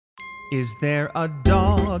Is there a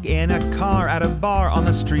dog in a car at a bar on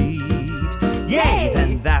the street? Yay!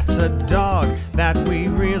 Then that's a dog that we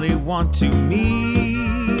really want to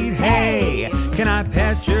meet. Hey, can I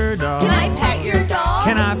pet your dog? Can I pet your dog?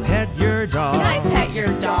 Can I pet your dog? Can I pet your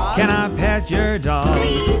dog? Can I pet your dog?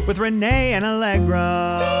 Please. With Renee and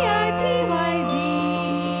Allegra. CIPYD.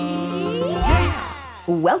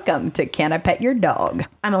 Welcome to Can I Pet Your Dog?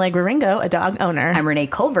 I'm Allegra Ringo, a dog owner. I'm Renee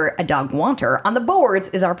Culver, a dog wanter. On the boards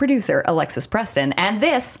is our producer, Alexis Preston, and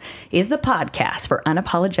this is the podcast for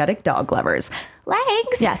unapologetic dog lovers.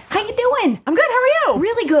 Legs! Yes. How you doing? I'm good. How are you?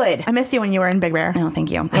 Really good. I missed you when you were in Big Bear. Oh,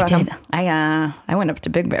 thank you. I welcome. did. I went up to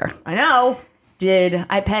Big Bear. I know. Did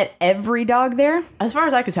I pet every dog there? As far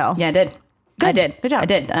as I could tell. Yeah, I did. Good. I did. Good job. I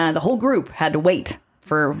did. The whole group had to wait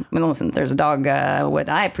for, well, listen, there's a dog, what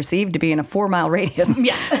I perceive to be in a 4-mile radius.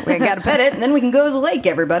 Yeah. We got to pet it, and then we can go to the lake,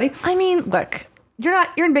 everybody. I mean, look, you're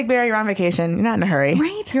in Big Bear, you're on vacation, you're not in a hurry.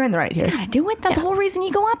 Right. You're in the right here. Gotta do it. That's the whole reason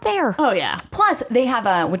you go up there. Oh, yeah. Plus, they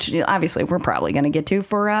have which obviously we're probably going to get to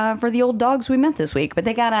for the old dogs we met this week. But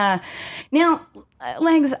they got now,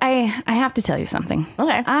 Legs. I have to tell you something.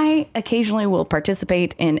 Okay. I occasionally will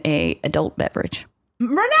participate in a adult beverage.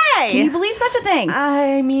 Renee! Can you believe such a thing?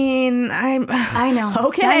 I mean, I know.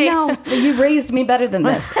 Okay. I know. You raised me better than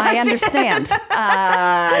this. I understand.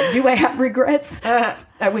 Do I have regrets?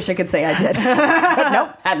 I wish I could say I did.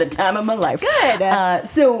 Nope. At the time of my life. Good.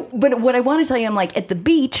 But what I want to tell you, I'm like at the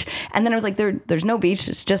beach, and then I was like, there's no beach.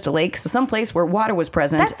 It's just a lake. So someplace where water was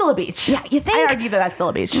present. That's still a beach. Yeah, you think? I argue that that's still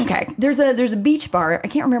a beach. Okay. There's a beach bar. I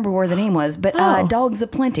can't remember where the name was, but dogs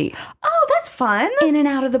aplenty. Oh, that's fun. In and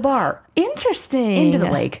out of the bar. Interesting. Into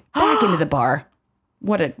the lake. Back into the bar.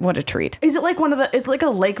 What a treat. Is it like it's like a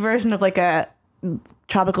lake version of like a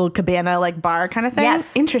tropical cabana like bar kind of thing?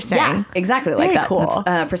 Yes. Interesting. Yeah, exactly like Very that. cool.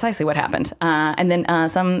 That's precisely what happened. And then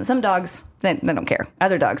some dogs, they don't care.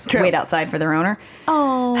 Other dogs wait outside for their owner.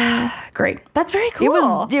 Oh, Great. that's very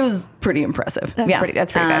cool. It was pretty impressive. That's pretty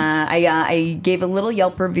good. I gave a little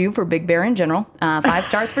Yelp review for Big Bear in general. 5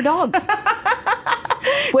 stars for dogs.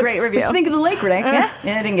 Great review. What you think of the lake, Renee? Yeah,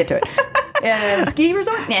 I didn't get to it. The ski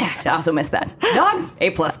resort? Nah, I also missed that. Dogs?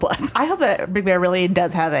 A++. I hope that Big Bear really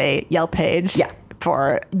does have a Yelp page. Yeah.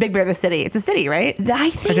 For Big Bear the city. It's a city, right? I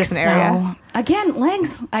think or just so. An area? Again,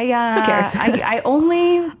 Legs. Who cares? I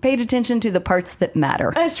only paid attention to the parts that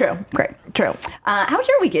matter. That's true. Great. True. How was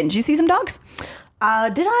your weekend? Did you see some dogs?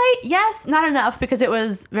 Did I? Yes, not enough because it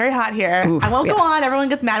was very hot here. I won't go on. Everyone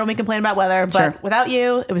gets mad when we complain about weather, but Sure. without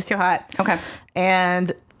you, it was too hot. Okay.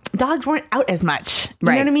 And dogs weren't out as much. You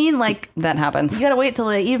Right. know what I mean? Like, That happens. you gotta wait till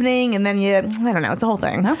the evening and then I don't know, it's a whole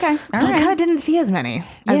thing. Okay. So I kind of didn't see as many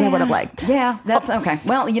as I would have liked. Yeah, that's okay.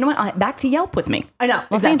 Well, you know what? Back to Yelp with me. I know.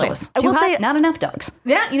 Los exactly. Angeles. I Too will hot, say, not enough dogs.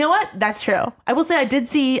 yeah, you know what? That's true. I will say I did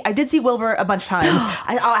see Wilbur a bunch of times.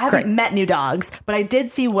 I haven't Great. met new dogs, but I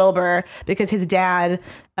did see Wilbur because his dad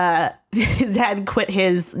quit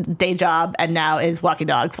his day job and now is walking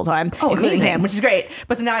dogs full time, including amazing. him, which is great.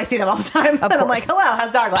 But so now I see them all the time. Of and I'm like, course. hello,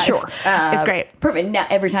 how's dog life? Sure. It's great. Perfect. Now,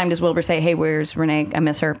 every time does Wilbur say, "Hey, where's Renee? I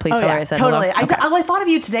miss her. Please Oh, tell her yeah, I said totally. hello." Okay. I thought of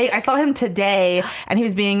you today. I saw him today, and he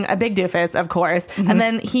was being a big doofus, of course. Mm-hmm. And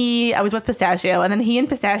then I was with Pistachio, and then he and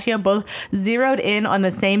Pistachio both zeroed in on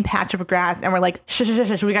the same patch of grass, and were like, "Shush, shush,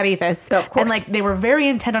 shush, we gotta eat this." Of course. And like they were very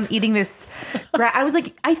intent on eating this grass. I was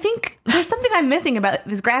like, I think there's something I'm missing about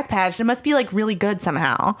this grass patch. It must be like really good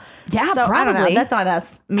somehow. Yeah, so, I don't know. probably. That's on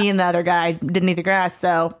us. Me and the other guy didn't eat the grass,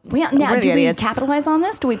 so Well, now, we're the do we idiots. capitalize on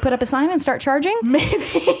this? Do we put up a sign and start charging? Maybe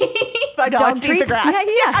my dogs eat the treats? grass.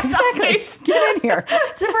 Yeah, dog exactly. treats. Get in here.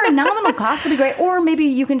 So for a nominal cost would be great. Or maybe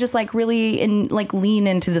you can just like really lean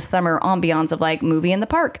into the summer ambiance of like movie in the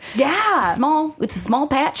park. Yeah. It's a small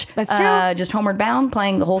patch. That's true. Just homeward bound,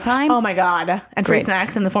 playing the whole time. Oh my God. And free Great.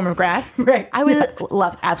 snacks in the form of grass. Right. I would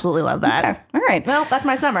absolutely love that. Okay. All right. Well, that's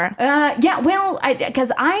my summer. Yeah, well,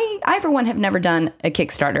 because I for one have never done a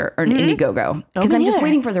Kickstarter or an Indiegogo because me I'm just neither.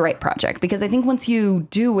 waiting for the right project. Because I think once you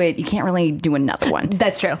do it, you can't really do another one.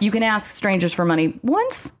 That's true. You can ask strangers for money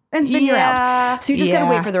once, and then you're Yeah, out. So you just gotta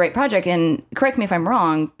yeah. wait for the right project. And correct me if I'm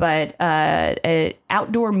wrong, but an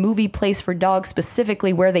outdoor movie place for dogs,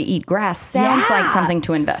 specifically where they eat grass, sounds Yeah. like something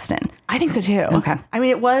to invest in. I think so too. Okay. I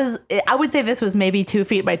mean, I would say this was maybe 2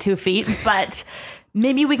 feet by 2 feet, but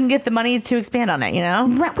maybe we can get the money to expand on it, you know?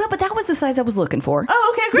 Right, well, but that was the size I was looking for.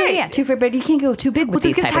 Oh, okay, great. Yeah, 2 feet, but you can't go too big with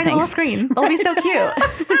We'll just these get type a of tiny little things. screen. It'll be so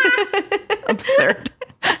cute. Absurd.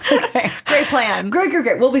 Okay. Great plan.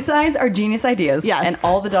 Great. Well, besides our genius ideas Yes. and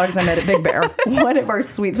all the dogs I met at Big Bear, what have our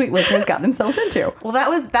sweet listeners got themselves into? Well, that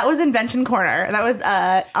was Invention Corner. That was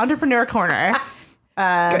Entrepreneur Corner. Good.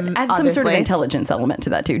 Add some sort of obviously. intelligence element to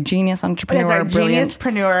that too. Genius, entrepreneur, That's right, brilliant.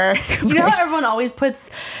 geniuspreneur. You know how everyone always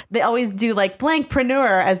they always do like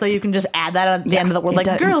blankpreneur as though you can just add that at the end of the word, like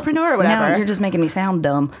girlpreneur or whatever. No, you're just making me sound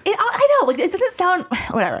dumb. I know, like it doesn't sound,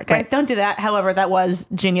 whatever. Guys, Right. don't do that. However, that was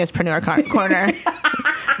Geniuspreneur Corner.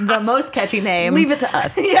 The most catchy name. Leave it to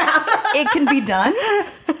us. Yeah. It can be done,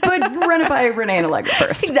 but run it by Renee and Allegra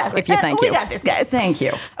first. Exactly. If you thank We you. got this, guys. Thank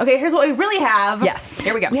you. Okay, here's what we really have. Yes,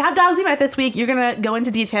 here we go. We have dogs we met this week. You're going to go into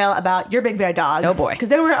detail about your Big Bear dogs. Oh, boy. Because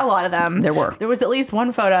there were a lot of them. There were. There was at least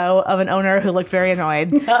one photo of an owner who looked very annoyed.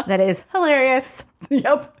 That is hilarious.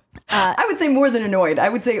 Yep. I would say more than annoyed. I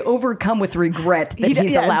would say overcome with regret that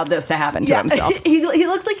he's yes. allowed this to happen to himself He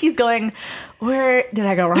looks like he's going, where did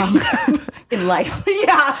I go wrong? in life.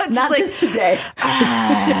 Yeah. Not just today.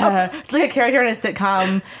 It's like a character in a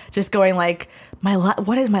sitcom just going like,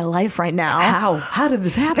 what is my life right now? How? How did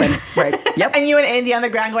this happen? Right. Yep. And you and Andy on the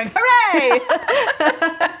ground going, hooray!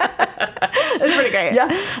 It's pretty great.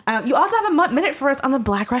 Yeah. You also have a minute for us on the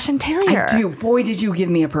Black Russian Terrier. I do. Boy, did you give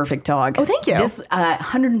me a perfect dog. Oh, thank you. This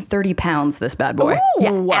 130 pounds, this bad boy.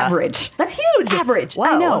 Ooh. Yeah, average. That's huge. Average.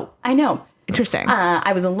 Whoa. I know. Interesting.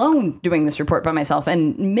 I was alone doing this report by myself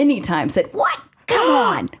and many times said, what? Come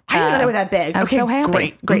on. I didn't know they were that big. I was so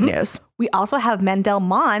happy. Great news. We also have Mendel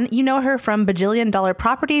Mon. You know her from Bajillion Dollar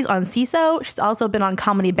Properties on CISO. She's also been on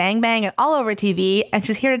Comedy Bang Bang and all over TV, and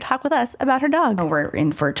she's here to talk with us about her dog. Oh, we're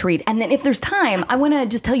in for a treat. And then if there's time, I want to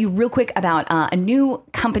just tell you real quick about a new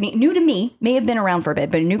company, new to me, may have been around for a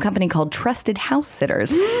bit, but a new company called Trusted House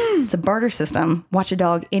Sitters. It's a barter system. Watch a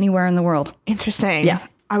dog anywhere in the world. Interesting. Yeah.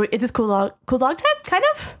 Is this cool dog tech, kind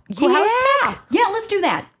of? Cool yeah. house tech? Yeah, let's do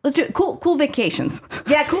that. Let's do it. Cool vacations.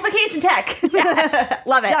 Yeah, cool vacation tech.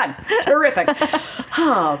 Love it. Done. Terrific.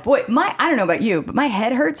 Oh, boy. I don't know about you, but my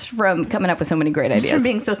head hurts from coming up with so many great Just from ideas.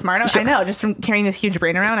 being so smart. I know, just from carrying this huge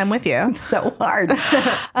brain around. I'm with you. It's so hard. All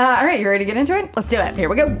right, you ready to get into it? Let's do it. Here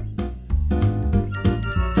we go.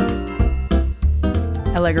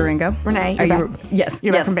 Allegra Ringo. Renee, Are you're you? back. Yes.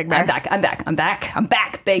 You're back from Big Bear. I'm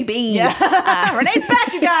back, baby. Yeah. Renee's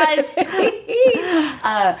back, you guys.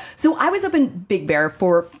 So I was up in Big Bear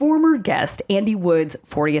for former guest Andy Wood's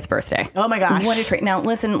 40th birthday. Oh my gosh. What a treat. Now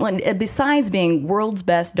listen, besides being world's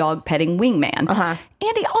best dog petting wingman,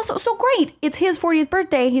 Andy also so great. It's his 40th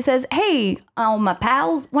birthday. He says, hey, all my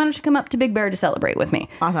pals, why don't you come up to Big Bear to celebrate with me?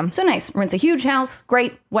 Awesome. So nice. Rents a huge house.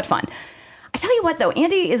 Great. What fun. I tell you what, though,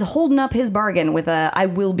 Andy is holding up his bargain with I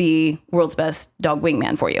will be world's best dog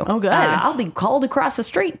wingman for you. Oh, good. I'll be called across the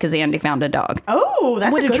street because Andy found a dog. Oh,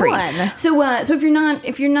 that's What a good treat. one. So if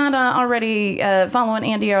you're not already following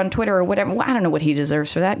Andy on Twitter or whatever, well, I don't know what he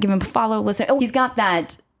deserves for that. Give him a follow, listen. Oh, he's got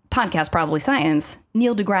that podcast, Probably Science.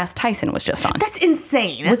 Neil deGrasse Tyson was just on. That's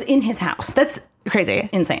insane. Was in his house. That's crazy.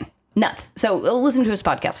 Insane. Nuts. So listen to his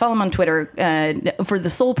podcast. Follow him on Twitter for the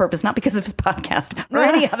sole purpose, not because of his podcast or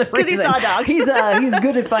any other reason. Because he saw a dog. He's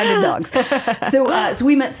good at finding dogs. So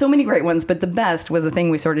we met so many great ones, but the best was the thing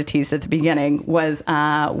we sort of teased at the beginning was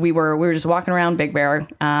we were just walking around Big Bear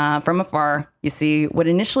from afar. You see what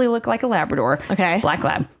initially looked like a Labrador, Okay. black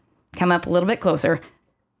lab. Come up a little bit closer.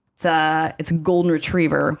 It's a golden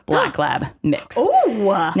retriever black lab mix. Ooh.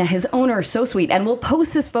 Now his owner is so sweet, and we'll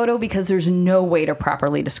post this photo because there's no way to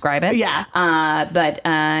properly describe it. Yeah. But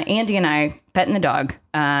Andy and I petting the dog,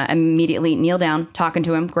 immediately kneel down, talking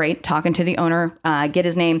to him. Great, talking to the owner. Get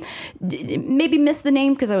his name. Maybe missed the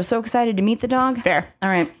name because I was so excited to meet the dog. Fair. All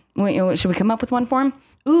right. Should we come up with one for him?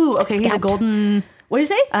 Ooh, okay. He's a Scout. golden. What did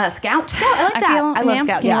you say? Scout. I like that. I love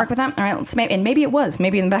Scout, Can you yeah. work with that? All right, let's and maybe it was.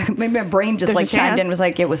 Maybe in the back, maybe my brain just There's like a chimed in chance. and was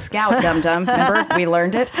like, it was Scout, dum dum. Remember, we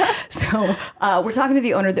learned it. So we're talking to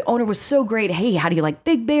the owner. The owner was so great. Hey, how do you like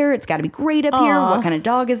Big Bear? It's got to be great up here. What kind of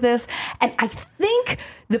dog is this? And I think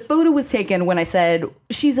the photo was taken when I said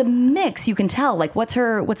she's a mix. You can tell like what's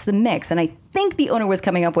the mix? And I think the owner was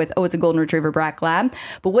coming up with, it's a golden retriever black lab.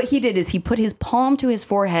 But what he did is he put his palm to his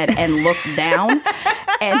forehead and looked down.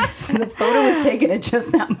 And so the photo was taken at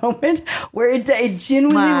just that moment where it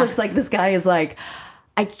genuinely Wow. looks like this guy is like,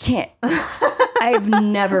 I've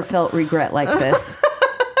never felt regret like this.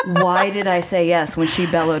 Why did I say yes when she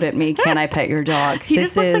bellowed at me, can I pet your dog? He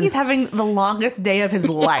just looks like he's having the longest day of his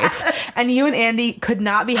life. And you and Andy could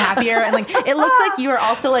not be happier. And like it looks like you are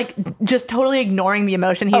also like just totally ignoring the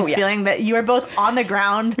emotion he's feeling, that you are both on the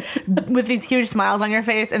ground with these huge smiles on your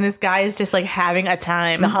face, and this guy is just like having a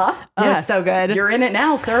time. Oh, it's so good. You're in it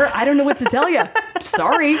now, sir. I don't know what to tell you.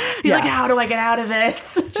 Sorry. He's like, how do I get out of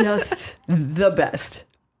this? Just the best.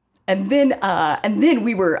 And then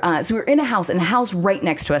we were in a house, and the house right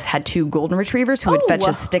next to us had two golden retrievers who would fetch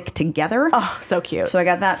a stick together. Oh, so cute. So I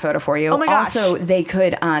got that photo for you. Oh my gosh. Also,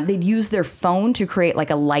 they'd use their phone to create like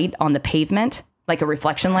a light on the pavement like a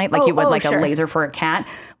reflection light, like you would like sure. a laser for a cat.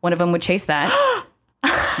 One of them would chase that.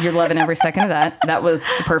 You're loving every second of that. That was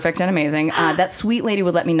perfect and amazing. That sweet lady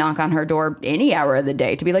would let me knock on her door any hour of the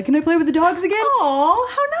day to be like, can I play with the dogs again? Oh,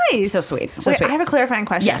 how nice. So sweet. So Wait, sweet. I have a clarifying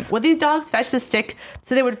question. Yes. Would these dogs fetch the stick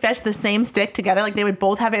so they would fetch the same stick together? Like they would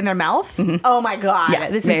both have it in their mouth? Oh my God.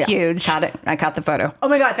 This is huge. Caught it. I caught the photo. Oh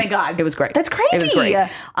my God. Thank God. It was great. That's crazy. It was great.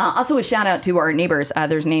 Also, a shout out to our neighbors.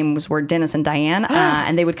 Their names were Dennis and Diane,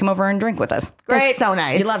 and they would come over and drink with us. Great. That's so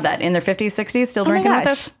nice. You love that. In their 50s, 60s, still drinking with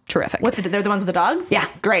gosh. us. Terrific. They're the ones with the dogs? Yeah.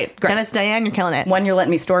 Great. Dennis, Diane, you're killing it. One, you're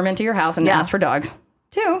letting me storm into your house and ask for dogs.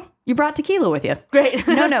 Two, you brought tequila with you. Great.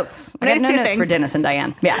 No notes. I got Nice no two notes for things. Dennis and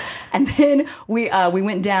Diane. Yeah. And then we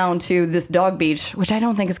went down to this dog beach, which I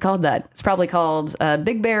don't think is called that. It's probably called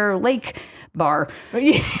Big Bear Lake Bar.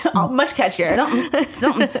 Much catchier.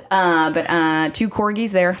 Something. But two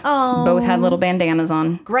corgis there. Oh. Both had little bandanas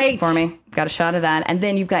on. Great. For me. Got a shot of that. And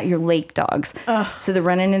then you've got your lake dogs. So they're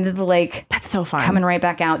running into the lake. That's so fun. Coming right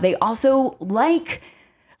back out. They also, like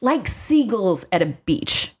seagulls at a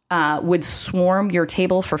beach, would swarm your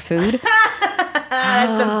table for food.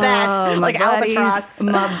 That's the best. Like albatross.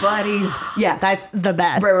 My buddies. Yeah. That's the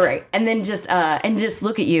best. Right. And then just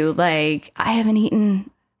look at you like, I haven't eaten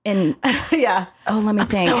in, Yeah. let me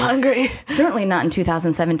think. So hungry. Certainly not in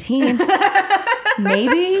 2017.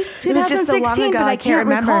 Maybe 2016, was just so long ago, but I I can't can't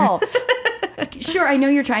remember. recall. Sure, I know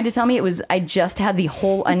you're trying to tell me I just had the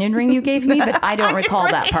whole onion ring you gave me, but I don't recall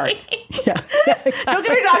that part. Yeah. Don't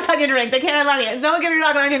give your dog onion rings. They can't have onions. Don't give your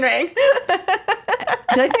dog an onion ring.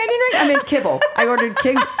 Did I say onion ring? I meant kibble. I ordered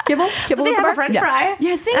kibble. Kibble Do they at the have bar? a French fry?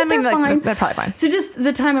 Yeah, see, I mean, they're like, fine. they're probably fine. So just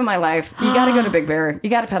the time of my life, you got to go to Big Bear. You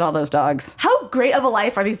got to pet all those dogs. How great of a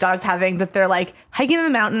life are these dogs having that they're like hiking in the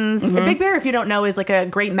mountains? Big Bear, if you don't know, is like a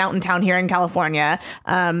great mountain town here in California.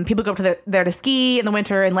 People go up to there to ski in the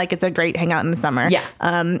winter, and like it's a great hangout in the summer. Yeah.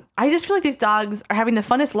 I just feel like these dogs are having the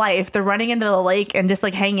funnest life. They're running into the lake and just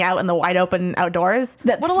like hanging out in the wide open outdoors.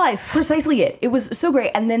 What a life. Precisely it. It was so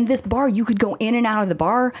great. And then this bar, you could go in and out of the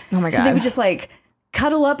bar. Oh my So they God. would just like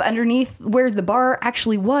cuddle up underneath where the bar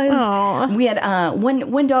actually was. Aw. We had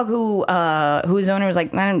one dog whose owner was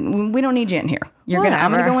like, we don't need you in here. I'm gonna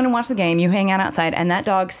Whatever. go in and watch the game. You hang out outside. And that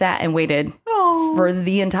dog sat and waited for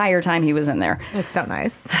the entire time he was in there. It's so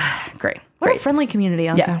nice. Great. What Great. a friendly community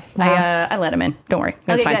also. Yeah, Wow. I let him in. Don't worry, it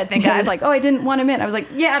was Okay, fine. good, thank He God. was like, "Oh, I didn't want him in." I was like,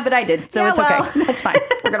 "Yeah, but I did, so Yeah, it's well. okay. That's fine.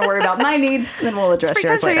 We're gonna worry about my needs, then we'll address Free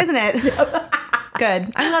yours country, later." isn't it?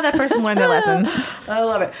 Good. I'm glad that person learned their lesson. I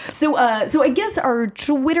love it. So I guess our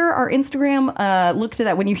Twitter, our Instagram, look to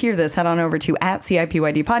that. When you hear this, head on over to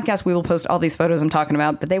 @CIPYD podcast. We will post all these photos I'm talking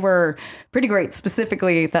about, but they were pretty great.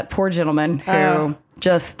 Specifically, that poor gentleman who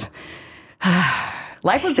just.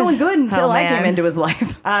 Life was going good until I came man. into his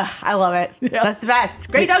life. I love it. That's the best.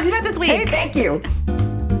 Great dogs you met this week. Hey, thank you.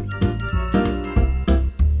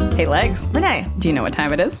 Hey, Legs. Renee, Do you know what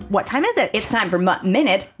time it is? what time is it? It's time for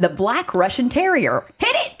Minute, the Black Russian Terrier.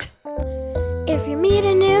 Hit it! If you meet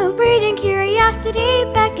a new breed and curiosity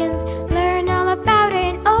beckons, learn all about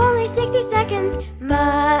it in only 60 seconds.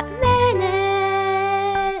 Minute.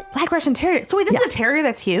 Black Russian Terrier. So wait, this is a terrier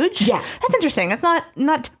that's huge? Yeah. That's interesting. That's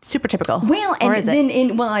not super typical. Well, Or and is it?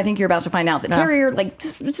 then I think you're about to find out that terrier,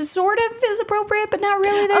 sort of is appropriate, but not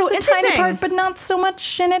really. There's a tiny interesting. part, but not so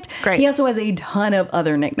much in it. Great. He also has a ton of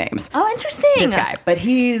other nicknames. Oh, interesting. This guy, but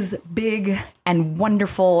he's big and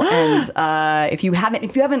wonderful. And if you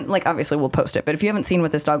haven't, like, obviously we'll post it, but if you haven't seen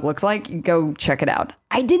what this dog looks like, go check it out.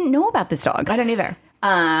 I didn't know about this dog. I don't either.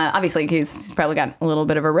 Obviously, he's probably got a little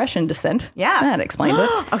bit of a Russian descent. Yeah. That explains it.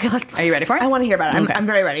 Okay, let's. Are you ready for it? I want to hear about it. Okay. I'm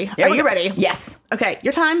very ready. Here Are we you go. ready? Yes. Okay,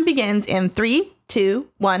 your time begins in 3, 2,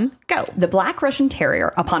 1, go. The Black Russian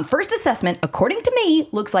Terrier, upon first assessment, according to me,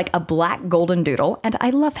 looks like a black golden doodle, and I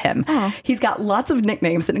love him. He's got lots of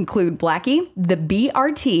nicknames that include Blackie, the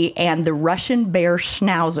BRT, and the Russian Bear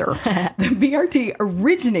Schnauzer. The BRT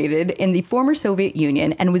originated in the former Soviet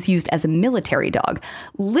Union and was used as a military dog.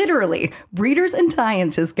 Literally, breeders and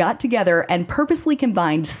scientists got together and purposely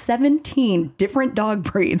combined 17 different dog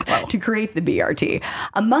breeds to create the BRT.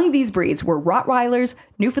 Among these breeds were Rottweilers,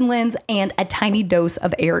 Newfoundlands, and a tiny dose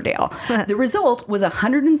of Airedale. The result was a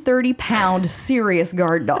 130-pound serious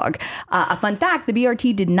guard dog. A fun fact, the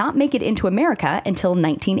BRT did not make it into America until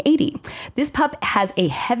 1980. This pup has a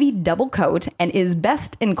heavy double coat and is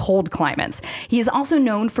best in cold climates. He is also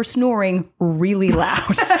known for snoring really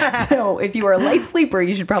loud. So if you are a light sleeper,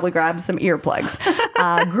 you should probably grab some earplugs.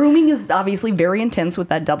 Grooming is obviously very intense with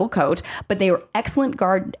that double coat, but they are excellent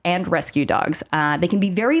guard and rescue dogs. They can be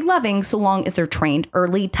very loving so long as they're trained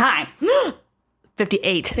early time.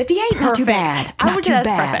 58. 58, not too bad. I Not would too say that's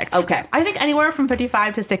bad. perfect. Okay. I think anywhere from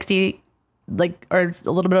 55 to 60, like, or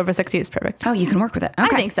a little bit over 60 is perfect. Oh, you can work with it.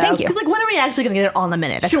 Okay. I think so. Thank you. Because, like, when are we actually going to get it on the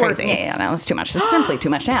minute? That's Sure. crazy. Yeah, no, it's too much. It's simply too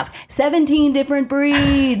much to ask. 17 different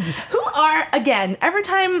breeds. Who are, again,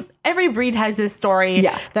 every breed has this story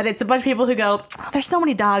that it's a bunch of people who go, oh, there's so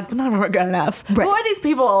many dogs, but none of them are good enough. Right. Who are these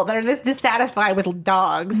people that are this dissatisfied with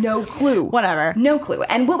dogs? No clue. Whatever. No clue.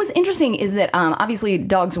 And what was interesting is that obviously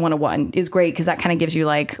Dogs 101 is great because that kind of gives you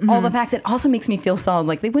like all the facts. It also makes me feel solid.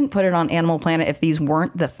 Like they wouldn't put it on Animal Planet if these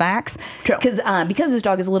weren't the facts. True. Because this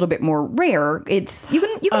dog is a little bit more rare. It's you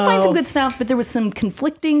can find some good stuff, but there was some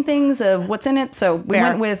conflicting things of what's in it. So we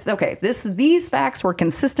went with these facts were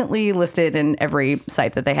consistently listed in every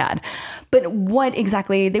site that they had. But what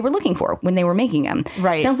exactly they were looking for when they were making them.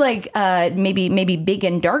 Right. Sounds like maybe Big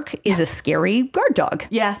and Dark is a scary guard dog.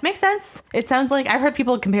 Yeah, makes sense. It sounds like I've heard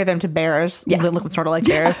people compare them to bears. Yeah. They look sort of like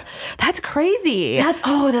bears. That's crazy.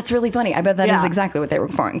 That's really funny. I bet that is exactly what they were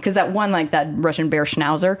referring. Because that one, like that Russian bear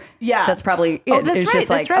schnauzer. Yeah. That's probably it. Oh, that's it's right. just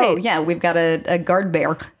like, that's right. oh yeah, we've got a guard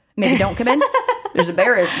bear. Maybe don't come in. There's a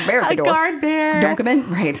bear at the door. A guard bear. Don't come in.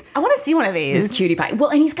 Right. I want to see one of these. This cutie pie. Well,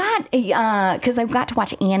 and he's got a because I got to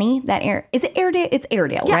watch Annie. Is it Airedale? It's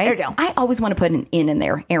Airedale, yeah, right? Airedale. I always want to put an in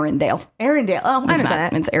there. Arendelle. Arendelle. Oh, I understand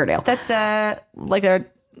that. It's Airedale. That's like a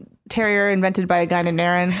terrier invented by a guy named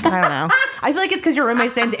Aaron. I don't know. I feel like it's because your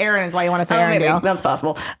roommate's named Aaron is why you want to say Arendelle. Maybe. That's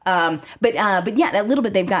possible. But yeah, that little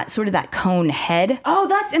bit they've got sort of that cone head. Oh,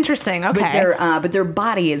 that's interesting. Okay. But their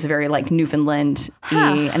body is very like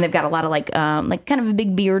Newfoundland-y, and they've got a lot of like kind of a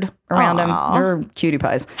big beard around them. They're cutie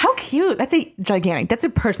pies. How cute. That's a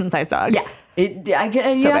person-sized dog. Yeah. You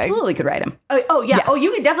absolutely could ride him. Oh, yeah. Oh,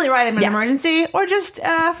 you could definitely ride him in an emergency or just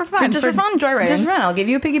for fun. Just for fun. Joyriding. Just for fun. I'll give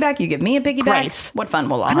you a piggyback. You give me a piggyback. Great. What fun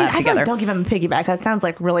we'll all have I feel together. like don't give him a piggyback. That sounds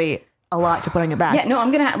like really a lot to put on your back. Yeah, no,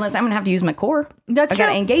 I'm gonna have to use my core. That's I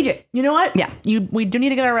gotta true. engage it. You know what? Yeah. We do need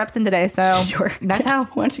to get our reps in today, so Sure. that's how.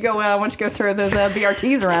 Why don't you go throw those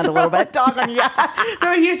BRTs around a little bit? Dog on your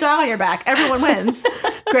throw a huge dog on your back. Everyone wins.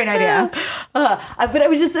 Great idea. But I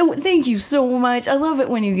was just thank you so much. I love it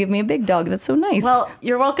when you give me a big dog. That's so nice. Well,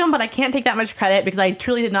 you're welcome, but I can't take that much credit because I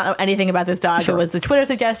truly did not know anything about this dog. Sure. It was a Twitter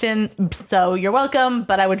suggestion, so you're welcome,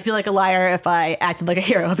 but I would feel like a liar if I acted like a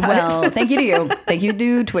hero about it. Thank you to you. Thank you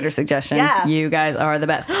to Twitter suggestion. Yeah. You guys are the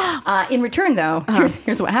best. In return, though,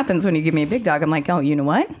 here's what happens when you give me a big dog. I'm like, oh, you know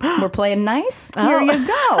what? We're playing nice. Here you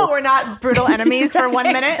go. We're not brutal enemies for 1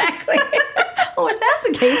 minute. Exactly. Well, if that's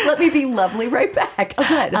the case, let me be lovely right back. Oh,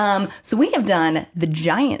 good. So we have done the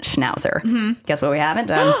giant schnauzer. Mm-hmm. Guess what we haven't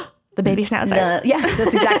done? The baby schnauzer. Yeah,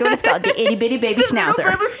 that's exactly what it's called. The itty bitty baby schnauzer.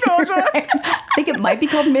 Right? I think it might be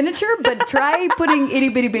called miniature, but try putting itty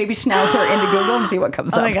bitty baby schnauzer into Google and see what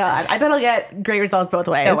comes up. Oh my God. I bet I'll get great results both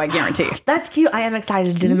ways. Oh, I guarantee. That's cute. I am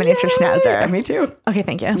excited to do the miniature schnauzer. Me too. Okay,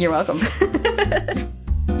 thank you. You're welcome.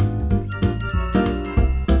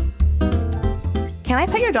 Can I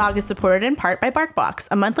Pet Your Dog is supported in part by BarkBox,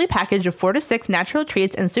 a monthly package of 4 to 6 natural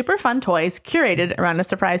treats and super fun toys curated around a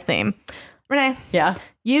surprise theme. Renee. Yeah.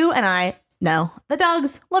 You and I know the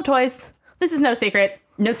dogs love toys. This is no secret.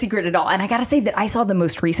 No secret at all. And I gotta say that I saw the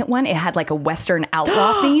most recent one. It had like a Western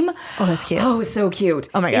outlaw theme. Oh, that's cute. Oh, so cute.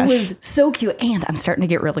 Oh my gosh. It was so cute. And I'm starting to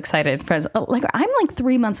get real excited because I'm like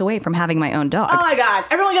 3 months away from having my own dog. Oh my God.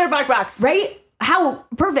 Everyone get a BarkBox. Right? How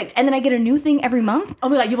perfect. And then I get a new thing every month. Oh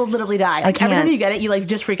my God, you will literally die. Like every time you get it, you like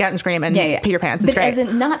just freak out and scream and pee your pants. It's but great. As a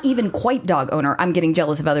not even quite dog owner, I'm getting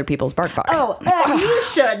jealous of other people's BarkBox. Oh, you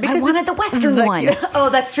should. I wanted the Western one. Oh,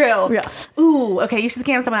 that's true. Yeah. Ooh, okay. You should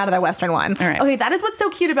scam someone out of that Western one. All right. Okay, that is what's so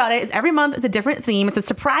cute about it is every month is a different theme. It's a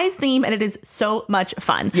surprise theme, and it is so much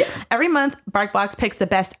fun. Yes. Every month, BarkBox picks the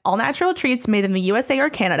best all-natural treats made in the USA or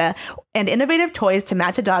Canada and innovative toys to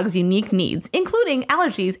match a dog's unique needs, including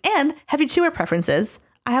allergies and heavy chewer preferences.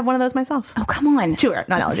 I have one of those myself. Oh, come on. Chewer,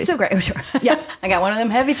 not allergies. So great. Oh, sure. Yeah. I got one of them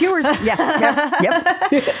heavy chewers. Yep.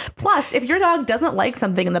 Plus, if your dog doesn't like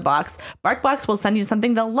something in the box, BarkBox will send you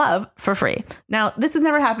something they'll love for free. Now, this has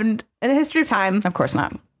never happened in the history of time. Of course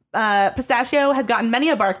not. Pistachio has gotten many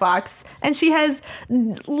a BarkBox, and she has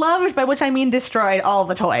loved, by which I mean destroyed, all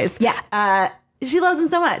the toys. Yeah. She loves them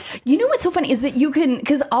so much. You know what's so funny is that you can,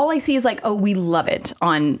 because all I see is like, oh, we love it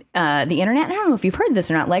on the internet. And I don't know if you've heard this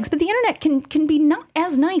or not, Legs, but the internet can be not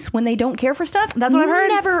as nice when they don't care for stuff. That's what I've heard.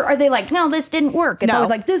 Never are they like, no, this didn't work. It's always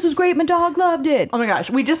like, this was great. My dog loved it. Oh my gosh.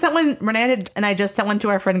 We just sent one, Renee and I just sent one to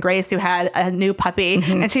our friend Grace who had a new puppy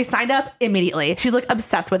and she signed up immediately. She's like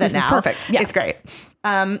obsessed with it now. This is perfect. Yeah. It's great.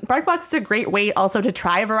 BarkBox is a great way also to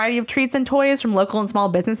try a variety of treats and toys from local and small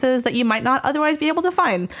businesses that you might not otherwise be able to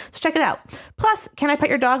find. So check it out. Plus, Can I Pet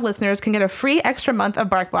Your Dog listeners can get a free extra month of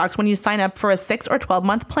BarkBox when you sign up for a 6 or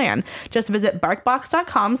 12-month plan. Just visit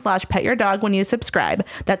BarkBox.com/petyourdog when you subscribe.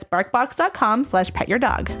 That's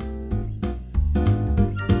BarkBox.com/petyourdog.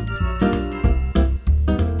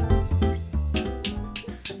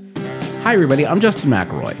 Hi, everybody. I'm Justin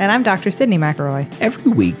McElroy. And I'm Dr. Sydney McElroy.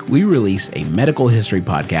 Every week, we release a medical history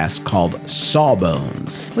podcast called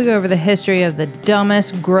Sawbones. We go over the history of the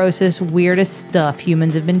dumbest, grossest, weirdest stuff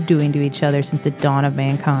humans have been doing to each other since the dawn of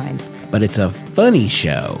mankind. But it's a funny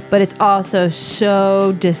show. But it's also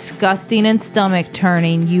so disgusting and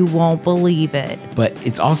stomach-turning, you won't believe it. But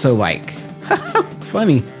it's also like,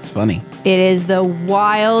 funny. It's funny. It is the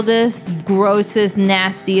wildest, grossest,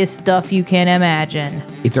 nastiest stuff you can imagine.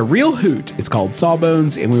 It's a real hoot. It's called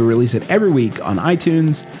Sawbones, and we release it every week on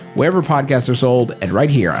iTunes, wherever podcasts are sold, and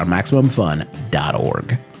right here on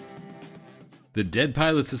MaximumFun.org. The Dead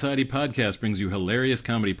Pilot Society podcast brings you hilarious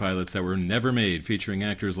comedy pilots that were never made, featuring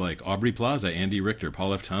actors like Aubrey Plaza, Andy Richter,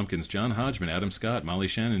 Paul F. Tompkins, John Hodgman, Adam Scott, Molly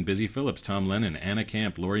Shannon, Busy Phillips, Tom Lennon, Anna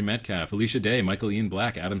Camp, Laurie Metcalf, Felicia Day, Michael Ian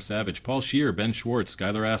Black, Adam Savage, Paul Scheer, Ben Schwartz,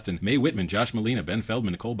 Skylar Aston, Mae Whitman, Josh Molina, Ben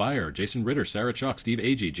Feldman, Nicole Byer, Jason Ritter, Sarah Chalk, Steve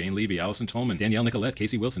Agee, Jane Levy, Allison Tolman, Danielle Nicolette,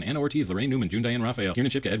 Casey Wilson, Anna Ortiz, Lorraine Newman, June Diane Raphael, Kieran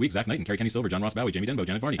Chipka, Ed Week, Zach Knight, and Carrie Kenny Silver, John Ross Bowie, Jamie Denbo,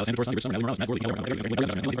 Janet Varney, Alessandra Torres, Summer, Ellie Morales, Matt Gordon,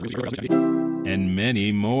 and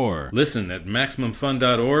many more. Listen at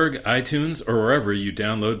MaximumFun.org, iTunes, or wherever you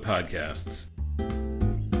download podcasts.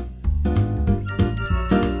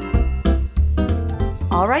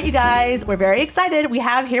 All right, you guys, we're very excited. We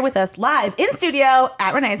have here with us live in studio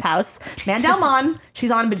at Renee's house, Mandel Mon.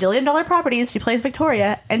 She's on Bajillion Dollar Properties. She plays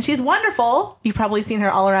Victoria, and she's wonderful. You've probably seen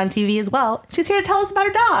her all around TV as well. She's here to tell us about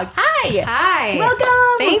her dog. Hi. Hi. Welcome.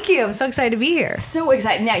 Thank you. I'm so excited to be here. So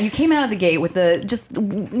excited. Now, you came out of the gate with the just,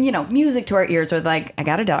 music to our ears with like, I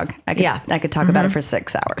got a dog. I could talk about it for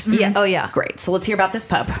 6 hours. Yeah. Oh, yeah. Great. So let's hear about this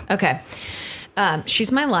pup. Okay.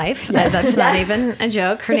 She's my life. That's not even a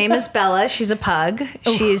joke. Her name is Bella. She's a pug.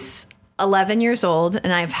 She's 11 years old,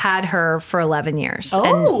 and I've had her for 11 years.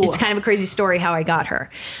 Oh. And it's kind of a crazy story how I got her.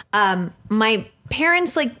 My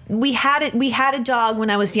parents, we had a dog when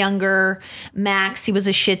I was younger. Max, he was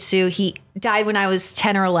a Shih Tzu. He died when I was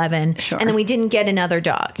 10 or 11. Sure. And then we didn't get another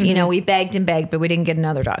dog. Mm-hmm. We begged and begged, but we didn't get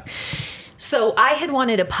another dog. So I had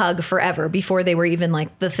wanted a pug forever before they were even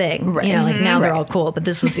like the thing. Right. Now they're all cool, but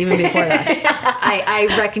this was even before that. I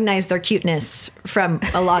recognized their cuteness from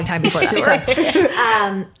a long time before that.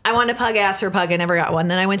 So, I wanted a pug. I asked for a pug. I never got one.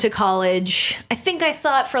 Then I went to college. I think I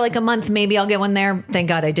thought for like a month maybe I'll get one there. Thank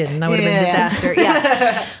God I didn't. That would have been a disaster.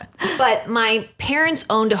 Yeah. But my parents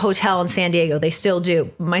owned a hotel in San Diego. They still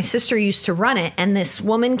do. My sister used to run it, and this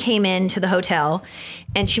woman came into the hotel,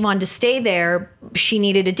 and she wanted to stay there. She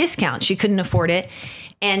needed a discount. She couldn't afford it.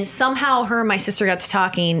 And somehow her and my sister got to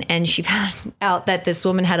talking, and she found out that this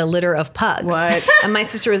woman had a litter of pugs. What? And my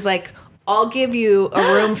sister was like, I'll give you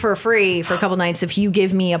a room for free for a couple nights if you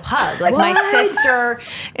give me a pug. Like, my sister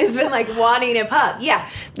has been like wanting a pug. Yeah,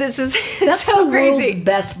 that's so the crazy. World's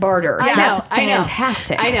best barter. I know, That's I know.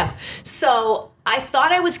 fantastic. I know. So I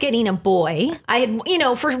thought I was getting a boy. I had,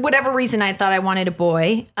 for whatever reason, I thought I wanted a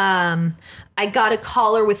boy. I got a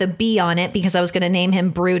collar with a B on it because I was going to name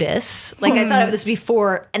him Brutus. Like, I thought of this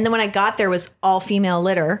before. And then when I got there, it was all female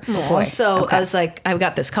litter. boy. So I was like, I've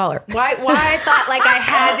got this collar. Why I thought like I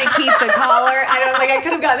had to keep the collar. I don't I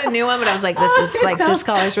could have gotten a new one, but I was like, this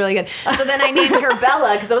collar is really good. So then I named her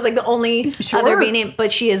Bella because that was like the only other being named.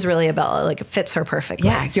 But she is really a Bella. Like, it fits her perfectly.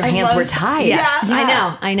 Yeah, your hands were tied. Yes,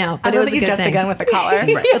 Yeah. I know. I But it love was that a you good jumped the thing. gun with the collar.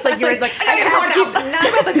 It's like you were like, I had to keep not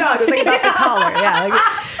about the dog. It was like about the collar. Yeah, like,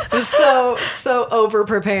 it was so over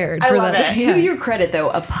prepared for love that. it. To your credit, though,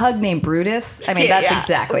 a pug named Brutus, I mean, that's Yeah.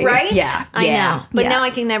 exactly. Right? Yeah. I yeah. know. But yeah. now I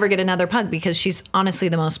can never get another pug because she's honestly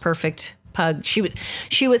the most perfect pug. She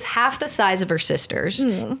was half the size of her sisters.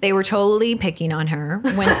 They were totally picking on her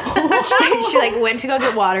when she like went to go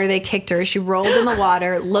get water. They kicked her. She rolled in the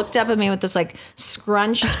water, looked up at me with this like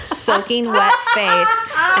scrunched, soaking wet face,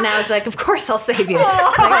 and I was like, "Of course I'll save you.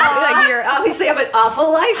 Like you're obviously have an awful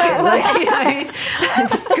life here. Like, you know what I mean?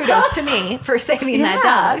 Kudos to me for saving that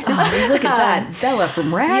dog. Oh, look at that. Bella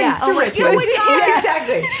from rags to Oh my riches. God, yeah,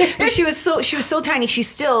 exactly. But she was so tiny. She's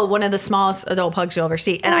still one of the smallest adult pugs you'll ever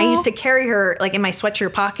see. And I used to carry her like in my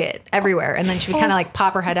sweatshirt pocket everywhere, and then she would kind of like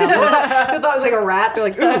pop her head out. I thought I was like a rat. They're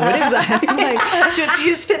like, ooh, what is that? Like, she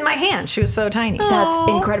just fit in my hand. She was so tiny.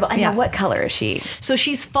 That's incredible. And Yeah. now what color is she? So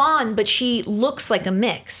she's fawn, but she looks like a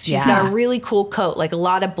mix. She's Yeah. got a really cool coat, like a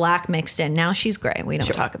lot of black mixed in. Now she's gray. We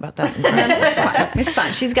don't talk about that. It's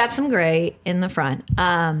fine. She's got some gray in the front,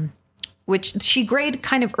 which she grayed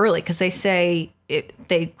kind of early because they say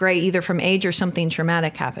they gray either from age or something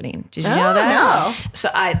traumatic happening. Did you know that? No. So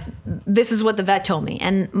this is what the vet told me.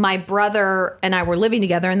 And my brother and I were living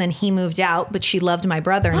together, and then he moved out, but she loved my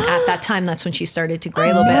brother. And at that time, that's when she started to gray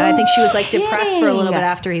a little bit. And I think she was like depressed for a little bit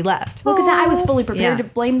after he left. Look at that. I was fully prepared Yeah. to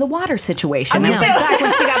blame the water situation. I I was like, back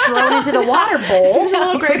when she got thrown into the water bowl.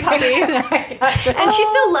 Little gray puppy. And she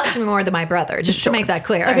still loves me more than my brother, just to make that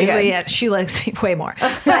clear. Okay, So, good. yeah, she likes me way more.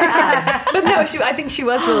 But no, I think she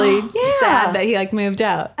was really sad that he like moved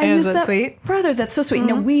out. I Was miss that sweet? brother. That's so sweet.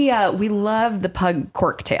 No, we love the pug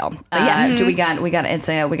corktail. Yes. Do we got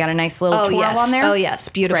a nice little twirl yes. on there? Oh yes,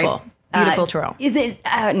 beautiful. Right. Beautiful twirl. Is it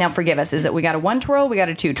now? Forgive us. Is it we got a 1 twirl? We got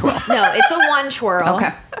a 2 twirl? No, it's a 1 twirl. Okay.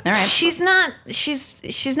 All right. She's not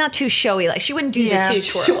too showy. Like she wouldn't do Yeah. the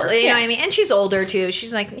 2 twirl. Sure. You know what I mean? And she's older too.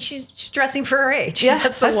 She's dressing for her age. Yeah,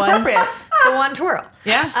 That's the that's one. appropriate. The 1 twirl.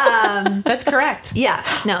 Yeah. That's correct. Yeah.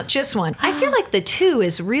 No, just 1. I feel like the 2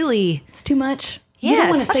 is really. It's too much. Yeah, You don't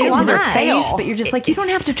want it's to say it too to their much. face, but you're just like, you don't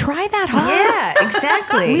have to try that hard. Yeah,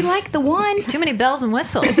 exactly. We like the 1. Too many bells and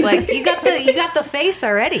whistles. Like you got the face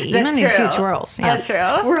already. You don't need 2 twirls. Yeah. That's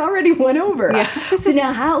true. We're already 1 over. So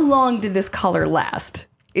now, how long did this color last?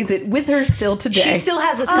 Is it with her still today? She still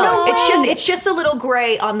has this color. It's just a little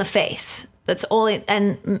gray on the face. That's only,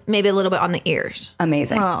 and maybe a little bit on the ears.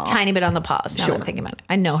 Amazing. Tiny bit on the paws. Now that I'm thinking about it.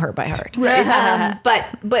 I know her by heart. Right.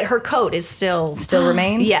 But her coat is still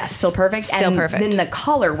remains? Yes. Still perfect? Still And perfect. then the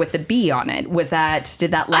color with the bee on it,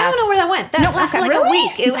 did that last? I don't know where that went. That lasted like really? a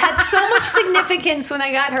week. It had so much significance when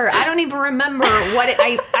I got her. I don't even remember what it.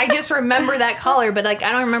 I just remember that color, but like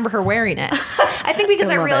I don't remember her wearing it. I think because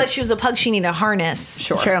I love realized it. she was a pug, she needed a harness.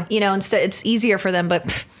 Sure. True. You know, instead it's easier for them,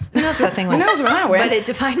 but who knows what that thing went. Who knows where that went? But it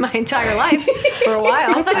defined my entire life for a while.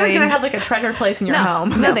 I thought we were going to have like a treasure place in your home.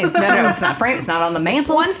 Nothing. No, it's not framed. It's not on the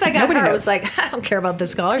mantle. Once I got Nobody her, I knows. was like, I don't care about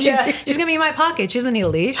this color. She's gonna be in my pocket. She doesn't need a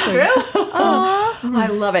leash. True. I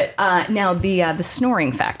love it. Now the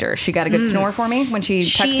snoring factor. She got a good snore for me when she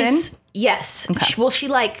tucks in. Yes. She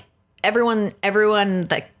like everyone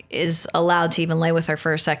that is allowed to even lay with her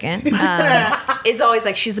for a second is always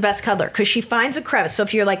like she's the best cuddler because she finds a crevice. So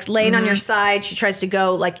if you're like laying on your side, she tries to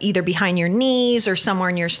go like either behind your knees or somewhere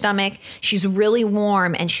in your stomach. She's really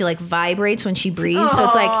warm and she like vibrates when she breathes. So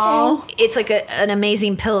it's like an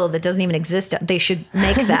amazing pillow that doesn't even exist. They should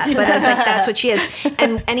make that, but like, that's what she is.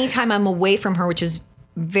 And anytime I'm away from her, which is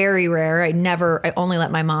very rare. I only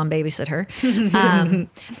let my mom babysit her.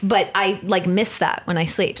 But I like miss that when I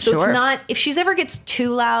sleep. So it's not, if she's ever gets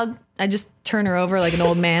too loud, I just turn her over like an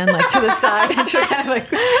old man, like to the side, and she kind of like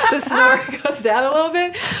the snore goes down a little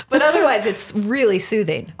bit. But otherwise, it's really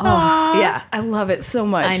soothing. Oh, yeah. I love it so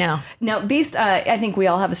much. I know. Now, Beast, I think we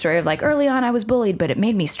all have a story of like early on I was bullied, but it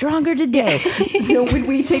made me stronger today. So when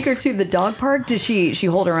we take her to the dog park, does she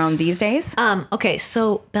hold her own these days? Okay,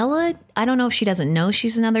 so Bella, I don't know if she doesn't know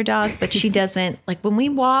she's another dog, but she doesn't, like when we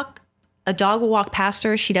walk, a dog will walk past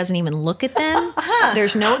her. She doesn't even look at them.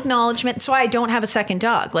 There's no acknowledgement. That's why I don't have a second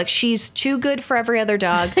dog. Like she's too good for every other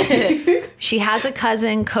dog. She has a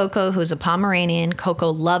cousin, Coco, who's a Pomeranian.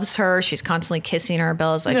 Coco loves her. She's constantly kissing her.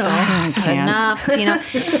 Bella's like, enough. You know,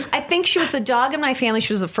 I think she was the dog in my family.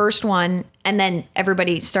 She was the first one. And then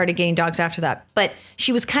everybody started getting dogs after that. But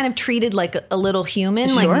she was kind of treated like a little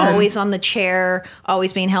human, like always on the chair,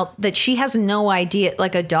 always being helped, that she has no idea.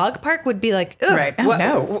 Like a dog park would be like, ugh, Right.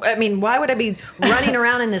 No. I mean, why would I be running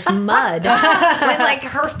around in this mud when like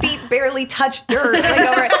her feet barely touch dirt? Like,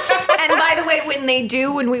 over it. And by the way,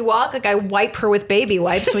 when we walk, like I wipe her with baby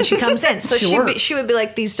wipes when she comes in. So she would be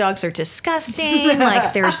like, these dogs are disgusting.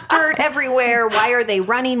 Like there's dirt everywhere. Why are they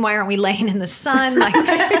running? Why aren't we laying in the sun? Like,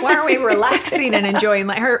 why aren't we relaxing and enjoying?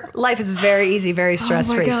 Like her life is very easy, very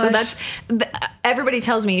stress free. So that's everybody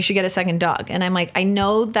tells me you should get a second dog, and I'm like, I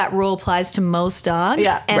know that rule applies to most dogs,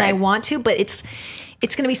 and I want to, but it's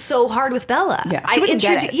going to be so hard with Bella. Yeah,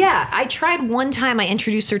 I tried one time. I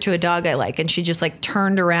introduced her to a dog I like, and she just like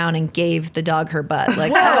turned around and gave the dog her butt.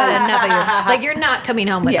 Like, how about enough of your, like you're not coming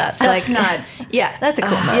home with us. That's Like, not. yeah, That's a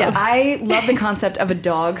cool move. Yeah. I love the concept of a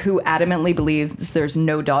dog who adamantly believes there's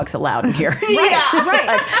no dogs allowed in here. Right.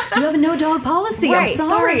 Like, you have a no dog policy. Right. I'm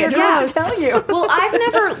sorry. I don't know what to tell you. Well, I've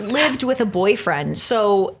never lived with a boyfriend.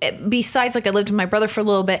 So besides, like I lived with my brother for a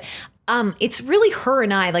little bit. It's really her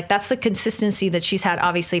and I, like that's the consistency that she's had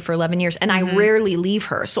obviously for 11 years. And I rarely leave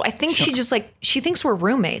her. So I think she just like, she thinks we're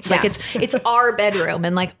roommates. Like it's our bedroom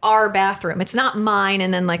and like our bathroom. It's not mine.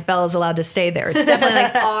 And then like Bella's allowed to stay there. It's definitely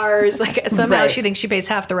like ours. Like somehow she thinks she pays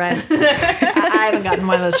half the rent. I haven't gotten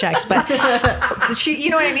one of those checks, but she, you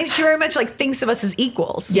know what I mean? She very much like thinks of us as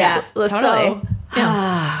equals. Yeah, So totally.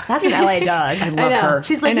 That's an LA dog. I love her.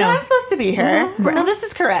 She's like, no, I'm supposed to be here. No, this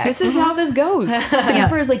is correct. This is how this goes. But as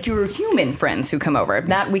far as like your human friends who come over,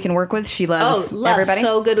 that we can work with, she loves everybody.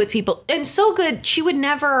 So good with people, and so good. She would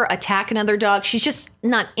never attack another dog. She's just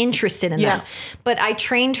not interested in them. But I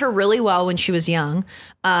trained her really well when she was young.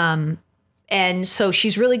 And so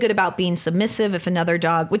she's really good about being submissive if another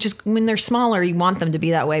dog, which is when they're smaller, you want them to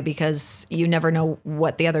be that way because you never know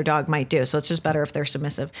what the other dog might do. So it's just better if they're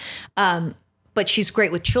submissive. But she's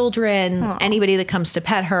great with children, anybody that comes to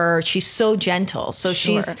pet her. She's so gentle. So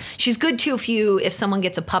she's good too if someone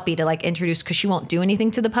gets a puppy to like introduce, because she won't do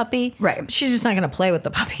anything to the puppy. Right. She's just not going to play with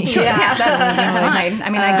the puppy. Yeah, that's fine. I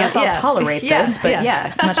mean, I guess I'll tolerate this, but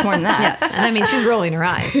much more than that. Yeah. And I mean, she's rolling her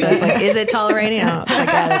eyes. So it's like, is it tolerating? No, it's like,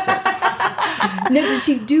 that's it. Now, does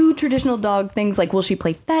she do traditional dog things? Like, will she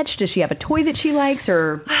play fetch? Does she have a toy that she likes?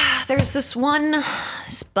 Or there's this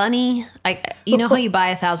bunny. You know how you buy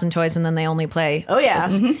 1,000 toys and then they only play. Oh yeah.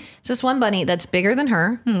 It's this one bunny that's bigger than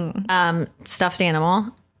her. Stuffed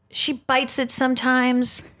animal. She bites it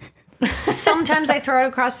sometimes. Sometimes I throw it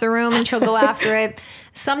across the room and she'll go after it.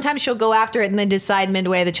 Sometimes she'll go after it and then decide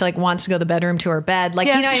midway that she like wants to go to the bedroom to her bed. Like,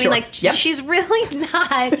 you know what I mean? Like she's really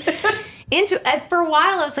not into it. For a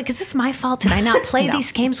while I was like, is this my fault? Did I not play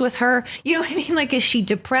these games with her? You know what I mean? Like, is she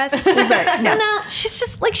depressed? No, she's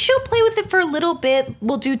just like, she'll play with it for a little bit.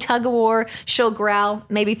 We'll do tug of war. She'll growl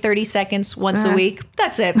maybe 30 seconds once a week.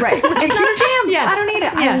 That's it. Right. It's not a jam. Yeah. I don't need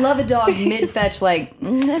it. I love a dog mid-fetch like,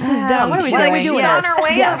 this is dumb. What are we doing? She's on her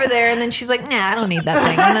way over there and then she's like, nah, I don't need that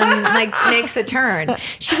thing. And then like makes a turn.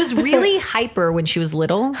 She was really hyper when she was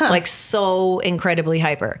little, like so incredibly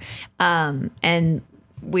hyper. And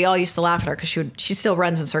we all used to laugh at her because she still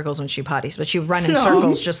runs in circles when she potties, but she would run in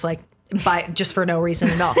circles just for no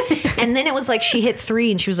reason at all. And then it was like she hit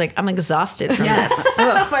 3 and she was like, I'm exhausted from this.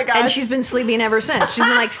 Oh my gosh. And she's been sleeping ever since. She's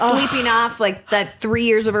been like sleeping off like that 3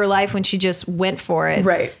 years of her life when she just went for it.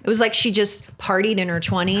 Right. It was like she just partied in her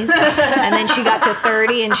 20s and then she got to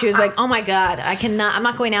 30 and she was like, oh my God, I'm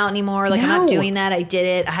not going out anymore. Like I'm not doing that. I did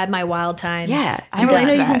it. I had my wild times. Yeah. Do you guys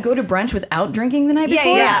know you can go to brunch without drinking the night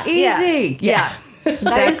before? Yeah. Easy. Yeah.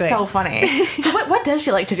 That is so funny. So what does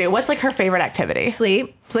she like to do? What's like her favorite activity?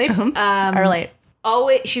 Sleep. I relate.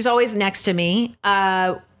 She's always next to me.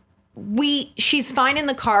 She's fine in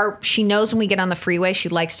the car. She knows when we get on the freeway, she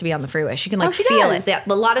likes to be on the freeway. She can feel it.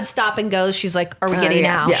 A lot of stop and goes. She's like, are we getting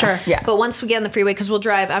out? Yeah. Sure. Yeah. But once we get on the freeway, because we'll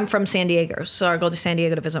drive, I'm from San Diego, so I'll go to San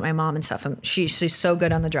Diego to visit my mom and stuff. And she's so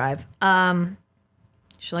good on the drive.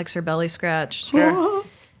 She likes her belly scratched. Sure.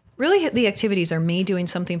 Really, the activities are me doing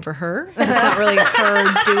something for her. And it's not really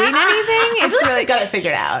her doing anything. It's really got it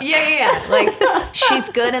figured out. Yeah. Like, she's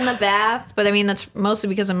good in the bath, but I mean, that's mostly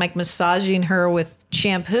because I'm like massaging her with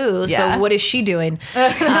shampoo. Yeah. So what is she doing?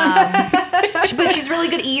 But she's really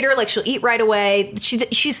good eater. Like, she'll eat right away.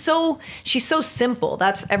 She's so simple.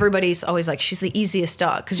 That's everybody's always like, she's the easiest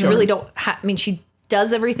dog because you really don't. She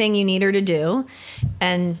does everything you need her to do,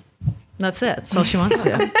 and that's it. That's all she wants to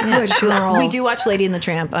do. Yeah. We do watch Lady and the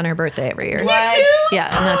Tramp on her birthday every year. What? Yeah,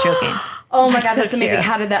 I'm not joking. Oh my God, that's amazing.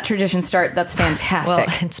 How did that tradition start? That's fantastic.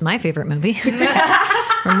 Well, it's my favorite movie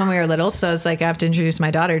from when we were little. So it's like, I have to introduce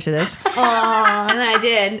my daughter to this. And I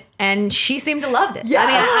did. And she seemed to love it. Yeah. I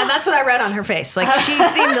mean, that's what I read on her face. Like, she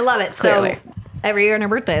seemed to love it. So every year on her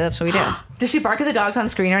birthday, that's what we do. Does she bark at the dogs on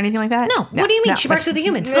screen or anything like that? No. What do you mean? She barks at the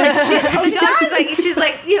humans. Like, the dog, she's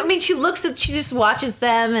like, you know, I mean, she just watches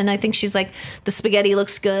them, and I think she's like, the spaghetti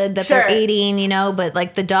looks good that they're eating, you know, but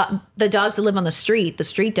like the dogs that live on the street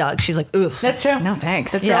dogs, she's like, ooh. That's true. No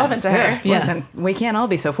thanks. That's relevant to her. Yeah. Listen, we can't all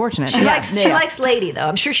be so fortunate. She likes Lady, though.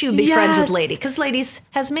 I'm sure she would be friends with Lady, because Lady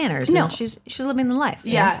has manners. No. And she's living the life.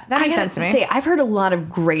 Yeah, that makes sense to me. Say, I've heard a lot of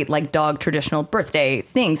great like dog traditional birthday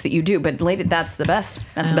things that you do, but Lady, that's the best.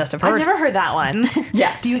 That's the best I've heard. I've never heard that one. Yeah.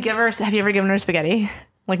 Have you ever given her spaghetti?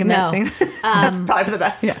 Like in that scene? That's probably for the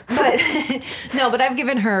best. Yeah. But I've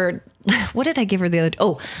given her, what did I give her the other?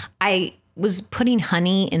 Oh, I was putting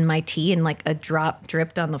honey in my tea and like a drop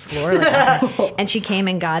dripped on the floor. And she came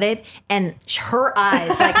and got it. And her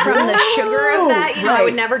eyes, like from the sugar of that, you know, I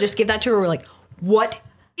would never just give that to her. We're like, what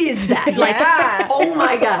is that? Like, oh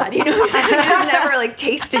my God. You know what I'm saying? I've just never like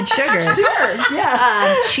tasted sugar. Sure.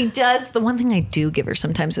 Yeah. She does. The one thing I do give her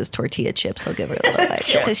sometimes is tortilla chips. I'll give her a little bite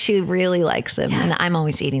because she really likes them, and I'm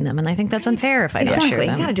always eating them. And I think that's unfair if I don't share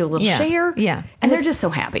them. You gotta do a little share. Yeah. And they're just so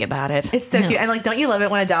happy about it. It's so cute. And like, don't you love it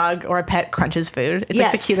when a dog or a pet crunches food? It's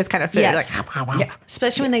like the cutest kind of food. Yes. Like,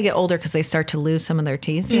 especially when they get older, because they start to lose some of their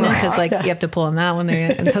teeth. You know, because like you have to pull them out when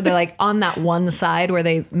they're, and so they're like on that one side where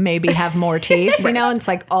they maybe have more teeth. You know, and it's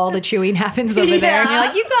like like all the chewing happens over there, and you're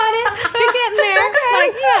like, you got it, you're getting there.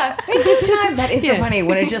 Like, yeah, In due time. That is so funny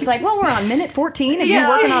when it's just like, well, we're on minute 14 and you're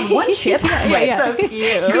working on one chip. So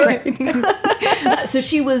cute. So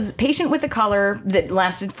she was patient with a collar that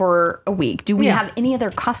lasted for a week. Do we have any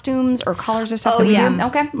other costumes or collars or stuff that we do?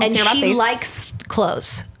 Okay, let's and hear about she these. likes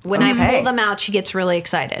clothes. When I pull them out, she gets really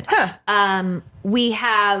excited. We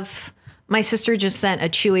have, my sister just sent a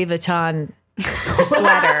Chewy Vuitton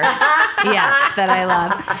sweater. That I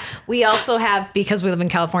love. We also have, because we live in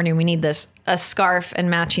California, we need this, a scarf and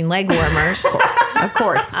matching leg warmers. Of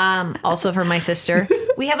course. Also for my sister.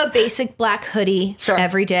 We have a basic black hoodie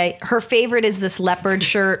every day. Her favorite is this leopard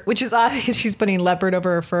shirt, which is odd because she's putting leopard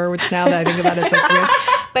over her fur, which now that I think about it, it's like weird.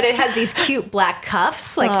 But it has these cute black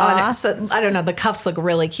cuffs on it. So I don't know, the cuffs look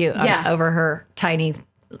really cute over her tiny,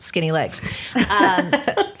 skinny legs.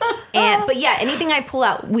 But yeah, anything I pull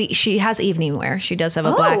out, she has evening wear. She does have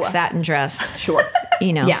a black satin dress. Sure.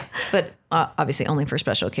 But obviously only for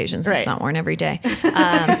special occasions. It's not worn every day.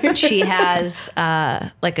 She has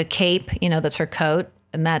like a cape, that's her coat.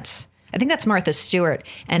 And I think that's Martha Stewart.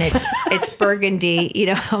 And it's burgundy,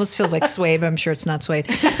 almost feels like suede, but I'm sure it's not suede.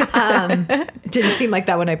 Didn't seem like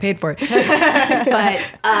that when I paid for it.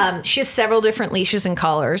 But she has several different leashes and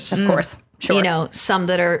collars. Of course. Sure. Some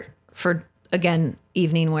that are for, again,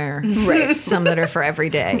 evening wear. Right. Some that are for every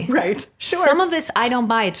day. Right. Sure. Some of this I don't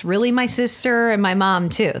buy. It's really my sister and my mom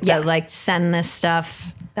too that send this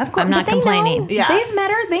stuff. Of course. I'm not complaining. Yeah. They've met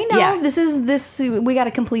her. They know. Yeah. This we got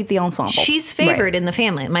to complete the ensemble. She's favored in the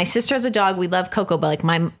family. My sister has a dog. We love Coco, but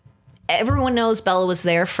everyone knows Bella was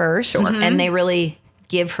there first, and they really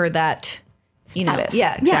give her that. Status.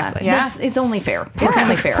 Yeah, exactly. Yeah. It's only fair. It's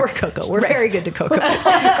only fair. Poor Coco. We're very good to Coco.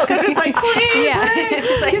 Coco's like, please.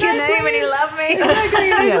 She's like, can anybody love me?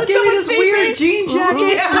 Exactly. Just give me this weird jean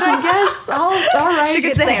jacket, but I guess all right. She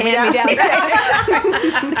gets the hand-me-down.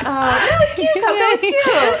 It's cute, Coco. It's cute.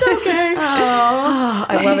 It's okay.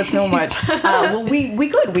 I love it so much. Well, we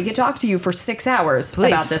could talk to you for 6 hours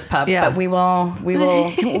about this pup, but we will.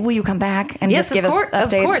 Will you come back and just give us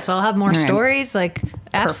updates? Of course, I'll have more stories.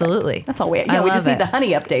 Absolutely. That's all we. Yeah, we just need the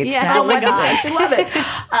honey updates. Yeah. Oh my gosh, I love it.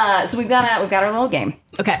 So we've got our little game.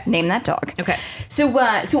 Okay. Name that dog. Okay. So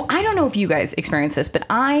I don't know if you guys experience this, but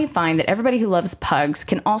I find that everybody who loves pugs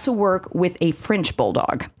can also work with a French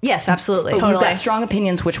bulldog. Yes, absolutely. But we've got strong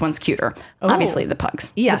opinions which one's cuter. Obviously the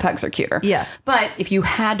pugs. Yeah. The pugs are cuter. Yeah. But if you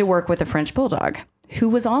had to work with a French bulldog who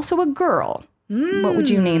was also a girl, what would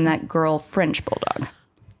you name that girl French bulldog?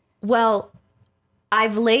 Well,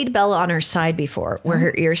 I've laid Bella on her side before, where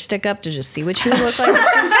her ears stick up to just see what she would look like. And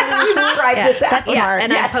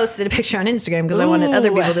I posted a picture on Instagram because I wanted other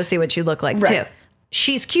people to see what she looked like too.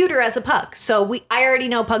 She's cuter as a pug, so I already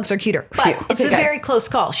know pugs are cuter, but it's a very close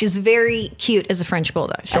call. She's very cute as a French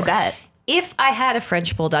bulldog. I bet. If I had a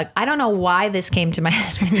French bulldog, I don't know why this came to my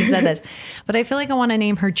head when you said this, but I feel like I want to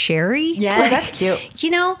name her Cherry. Yes, that's cute.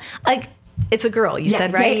 It's a girl. You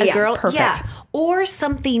said right, a girl, perfect. Yeah, or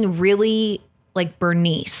something really. Like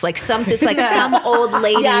Bernice, like some old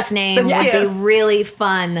lady's name would be really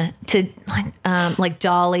fun to like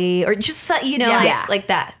Dolly or just like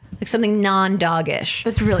that, like something non-doggish.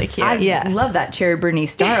 That's really cute. I love that Cherry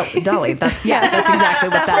Bernice Dolly. That's exactly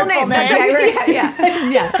what that full name.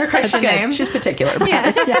 Yeah, her Christian name. She's particular.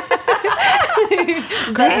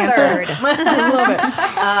 The third. I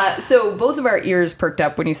love it. So both of our ears perked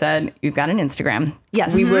up when you said you've got an Instagram.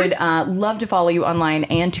 Yes. We would love to follow you online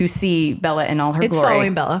and to see Bella in all her It's glory.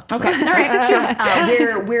 following Bella. Okay. All right.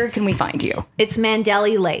 Sure. Where can we find you? It's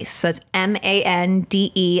Mandeli Lace. So it's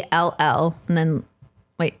Mandell and then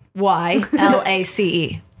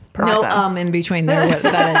YLACE. No in between there. What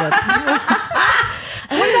that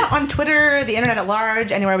And what about on Twitter, the internet at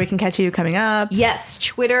large, anywhere we can catch you coming up? Yes,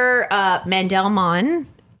 Twitter, Mandelmon,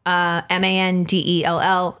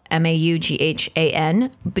 MANDELL,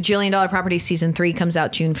 Bajillion Dollar Property Season 3 comes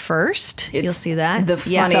out June 1st. You'll see that. The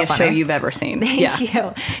funniest show you've ever seen. Thank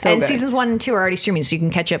you. So and good. Seasons 1 and 2 are already streaming, so you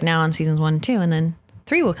can catch up now on Seasons 1 and 2, and then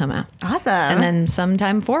 3 will come out. Awesome. And then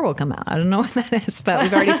sometime 4 will come out. I don't know when that is, but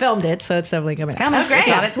we've already filmed it, so it's definitely coming out. Oh, great.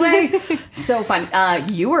 It's on its way. So fun.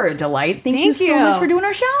 You were a delight. Thank you so much for doing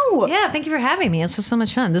our show. Yeah, thank you for having me. This was so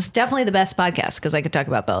much fun. This is definitely the best podcast because I could talk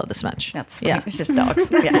about Bella this much. That's right. It's just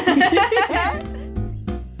dogs. Yeah.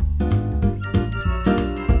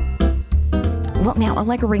 Well, now,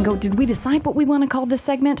 Allegra Ringo, did we decide what we want to call this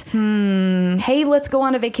segment? Hey, let's go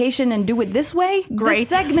on a vacation and do it this way? Great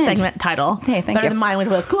segment title. Hey, thank Better you. than mine, which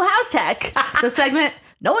was Cool House Tech. The segment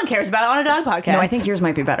No one cares about it on a dog podcast. No, I think yours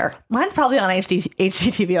might be better. Mine's probably on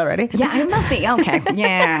HGTV already. Yeah, it must be. Okay.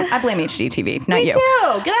 Yeah, I blame HGTV, not Me you.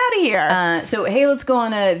 too. Get out of here. So, hey, let's go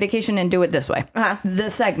on a vacation and do it this way. The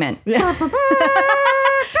segment.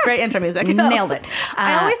 Great intro music. Nailed it.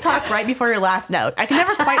 I always talk right before your last note. I can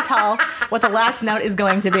never quite tell what the last note is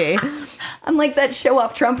going to be. I'm like that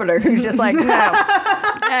show-off trumpeter who's just like, no.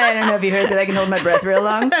 I don't know if you heard that I can hold my breath real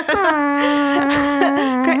long.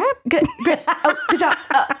 Great. Oh, good job.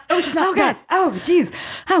 She's not good. Oh, geez.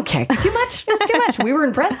 Okay. Too much? It was too much. We were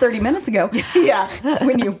impressed 30 minutes ago. Yeah.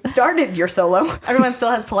 When you started your solo. Everyone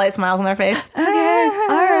still has polite smiles on their face. Okay. All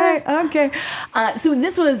right. Okay. So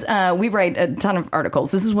this was, we write a ton of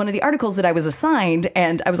articles. This is one of the articles that I was assigned,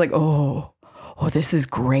 and I was like, oh, this is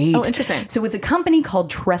great. Oh, interesting. So it's a company called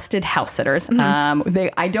Trusted House Sitters.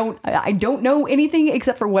 I don't know anything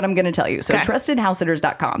except for what I'm going to tell you. So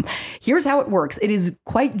trustedhousesitters.com. Here's how it works. It is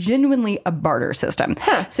quite genuinely a barter system.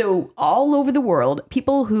 So all over the world,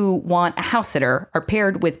 people who want a house sitter are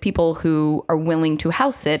paired with people who are willing to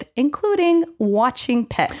house sit, including watching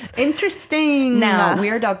pets. Interesting. Now, we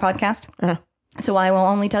are a dog podcast. So I will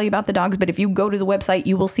only tell you about the dogs, but if you go to the website,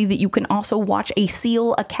 you will see that you can also watch a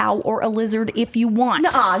seal, a cow, or a lizard if you want.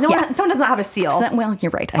 Someone does not have a seal. Well,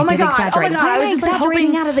 you're right. Oh my God. Exaggerate. Oh my God. Why am I was just,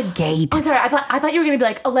 exaggerating hoping... out of the gate? I'm sorry. I thought you were going to be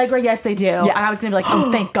like, Allegra, yes, they do. Yeah. And I was going to be like, oh,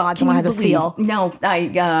 thank God someone has a seal. No,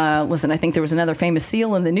 listen, I think there was another famous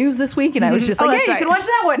seal in the news this week, and I was just like, hey, you can watch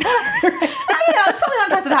that one. It's probably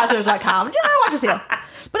on trustedhousesitters.com. I watch a seal.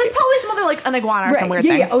 But there's probably some other, like, an iguana or some weird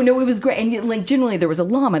thing. Yeah. Oh, no, it was great. And, like, generally, there was a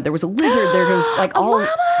llama, there was a lizard, there was, like, all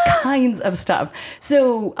kinds of stuff.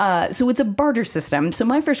 So it's a barter system. So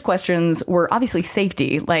my first questions were obviously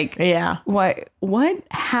safety. Like, what?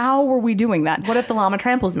 How are we doing that? What if the llama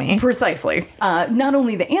tramples me? Precisely. Not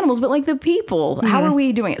only the animals, but, like, the people. How are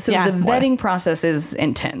we doing it? So the vetting process is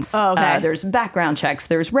intense. Oh, okay. There's background checks,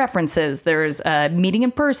 there's references, there's meeting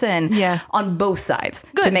in person on both sides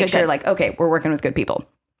to make sure, like, okay, we're working with good people.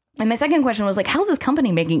 And my second question was like, how's this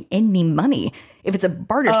company making any money if it's a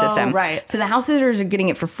barter system? Right. So the house sitters are getting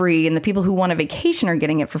it for free and the people who want a vacation are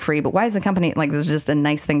getting it for free. But why is the company like, this is just a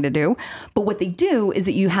nice thing to do? But what they do is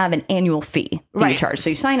that you have an annual fee that you charge. So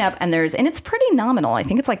you sign up and it's pretty nominal. I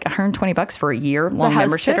think it's like $120 for a year long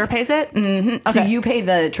membership. The house sitter pays it? Mm-hmm. Okay. So you pay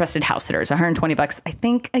the Trusted House Sitters $120, I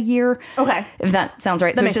think, a year. Okay. If that sounds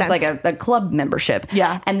right. So it's just like a club membership.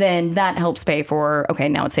 Yeah. And then that helps pay for, okay,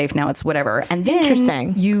 now it's safe, now it's whatever. And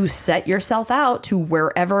then you set yourself out to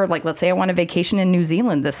wherever, like, let's say I want a vacation in New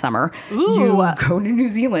Zealand this summer. Ooh. You go to New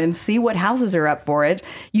Zealand, see what houses are up for it.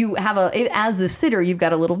 You have as the sitter, you've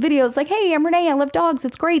got a little video. It's like, hey, I'm Renee, I love dogs.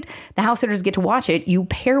 It's great. The house sitters get to watch it. You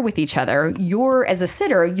pair with each other. As a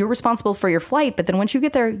sitter, you're responsible for your flight. But then once you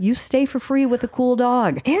get there, you stay for free with a cool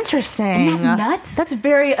dog. Interesting. Isn't that nuts? That's a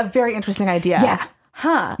very interesting idea. Yeah.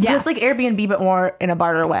 Huh. Yeah. So it's like Airbnb, but more in a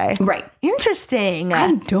barter way. Right. Interesting.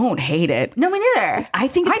 I don't hate it. No, me neither. I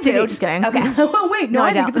think it's I do. Just kidding. Okay. Oh, wait. No,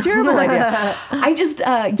 I think don't. it's a terrible idea. I just,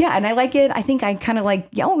 and I like it. I think I kind of like,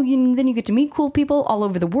 then you get to meet cool people all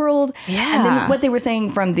over the world. Yeah. And then what they were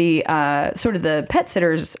saying from the sort of the pet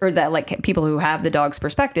sitters or the like people who have the dog's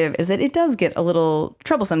perspective is that it does get a little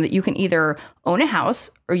troublesome that you can either own a house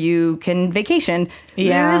or you can vacation.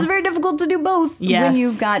 Yeah. It is very difficult to do both Yes. when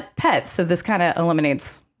you've got pets. So this kind of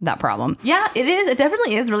eliminates that problem. Yeah, it is. It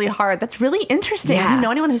definitely is really hard. That's really interesting. Yeah. Do you know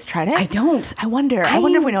anyone who's tried it? I don't. I wonder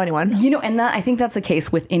if we know anyone. And I think that's the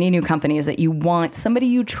case with any new company is that you want somebody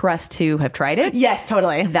you trust to have tried it. Yes,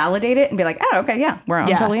 totally. Validate it and be like, oh, okay, yeah, I'm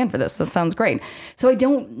totally in for this. That sounds great. So I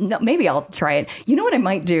don't know. Maybe I'll try it. You know what I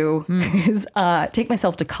might do is take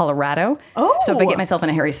myself to Colorado. Oh. So if I get myself in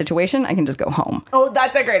a hairy situation, I can just go home. Oh,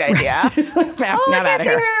 that's a great idea. It's like, I can't see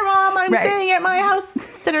her, Mom. I'm staying at my house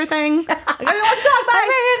sitter thing. I gotta watch the dog.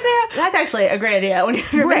 Bye. That's actually a great idea when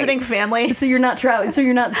you're visiting family. So you're not so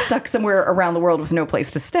you're not stuck somewhere around the world with no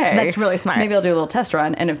place to stay. That's really smart. Maybe I'll do a little test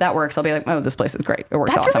run, and if that works, I'll be like, oh, this place is great. It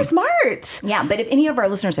works awesome. That's really smart. Yeah, but if any of our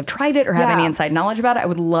listeners have tried it or have any inside knowledge about it, I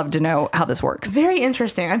would love to know how this works. Very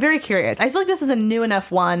interesting. I'm very curious. I feel like this is a new enough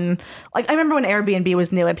one. Like, I remember when Airbnb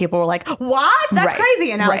was new and people were like, what? That's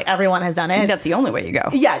crazy. And now like, everyone has done it. That's the only way you go.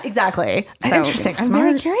 Yeah, exactly. So interesting. I'm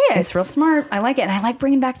very curious. It's real smart. I like it. And I like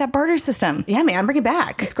bringing back that barter system. Yeah, man, bring it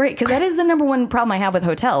back. It's great because that is the number one problem I have with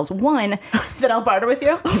hotels. One, that I'll barter with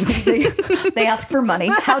you. they ask for money.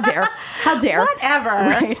 How dare? How dare? Whatever.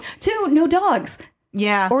 Right. Two, no dogs.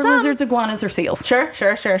 Yeah. Or lizards, iguanas, or seals. Sure.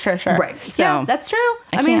 Right. So yeah, that's true.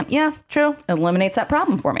 I mean, yeah, true. Eliminates that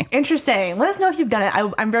problem for me. Interesting. Let us know if you've done it.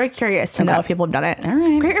 I'm very curious to know if people have done it. All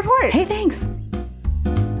right. Great report. Hey, thanks.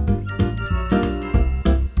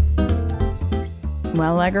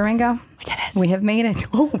 Well, Ringo, we did it. it. We have made it.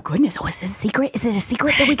 Oh, goodness. Oh, is this a secret? Is it a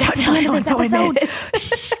secret that we got to the end of this episode?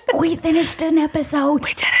 Shh, we finished an episode.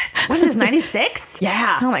 We did it. What is this, 96?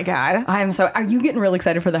 Yeah. Oh, my God. Are you getting real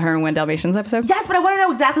excited for the Her and When Dalmatians episode? Yes, but I want to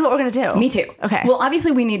know exactly what we're going to do. Me too. Okay. Well,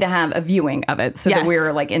 obviously, we need to have a viewing of it so that Yes.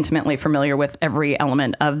 we're like intimately familiar with every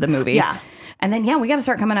element of the movie. Yeah. And then, we got to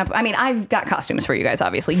start coming up. I mean, I've got costumes for you guys,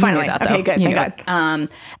 obviously. You Finally. knew that, though. Okay, good. You Thank knew it.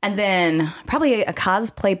 And then probably a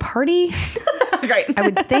cosplay party, Great. I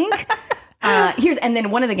would think. And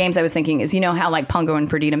then one of the games I was thinking is, you know how like Pongo and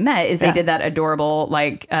Perdita met is they did that adorable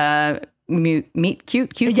like meet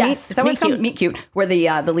cute Yes, meet. Is that what it's meet called? cute. Meet cute, where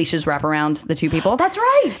the leashes wrap around the two people. That's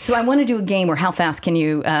right. So I want to do a game where how fast can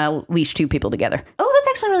you leash two people together? Oh, that's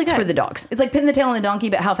actually really good. For the dogs. It's like pin the tail on the donkey,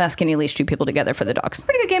 but how fast can you leash two people together for the dogs?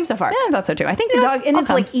 Pretty good game so far. Yeah, I thought so too. I think the dog, and it's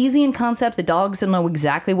like easy in concept. The dogs will know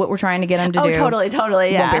exactly what we're trying to get them to do. Oh,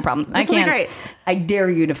 totally, yeah. Won't be a problem. This will be great. I dare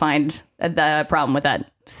you to find the problem with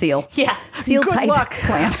that seal. Yeah. Seal Good tight luck.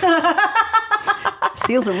 plan.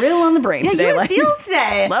 Seals are real on the brain Yeah, today. you're a ladies. seal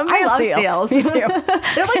today. Love me I a love seal. seals. Me too.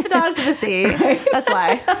 They're like the dogs of the sea. That's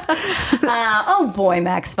why. Oh boy,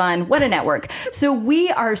 Max Fun. What a network. So we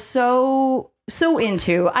are so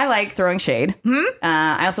into, I like throwing shade.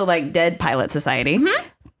 I also like Dead Pilot Society.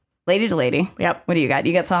 Lady to Lady. Yep. What do you got?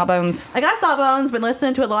 You got Sawbones? I got Sawbones. Been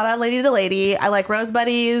listening to a lot of Lady to Lady. I like Rose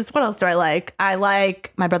Buddies. What else do I like? I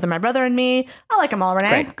like My Brother and Me. I like them all,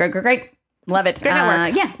 Renee. Great. Love it. Great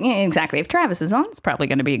network. Yeah, exactly. If Travis is on, it's probably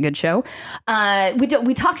going to be a good show.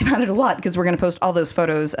 We talked about it a lot because we're going to post all those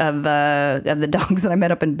photos of the dogs that I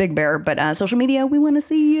met up in Big Bear. But social media, we want to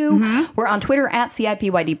see you. We're on Twitter at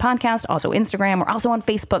CIPYD Podcast, also Instagram. We're also on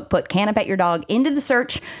Facebook. Put Can I Pet Your Dog into the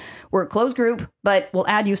search. We're a closed group, but we'll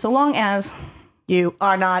add you so long as You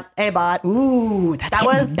are not a bot. Ooh, that's That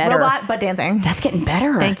getting was better. Robot butt dancing. That's getting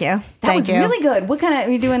better. Thank you. That was really good. What kind of,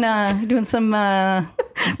 are you doing some Robot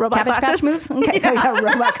Cabbage classes? Patch moves? Okay. Yeah,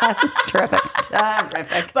 robot classes.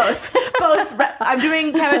 Terrific. Both. I'm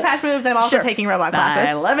doing Cabbage Patch moves and I'm also Sure. taking robot classes.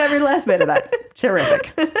 I love every last bit of that.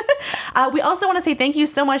 Terrific. We also want to say thank you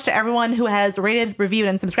so much to everyone who has rated, reviewed,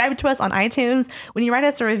 and subscribed to us on iTunes. When you write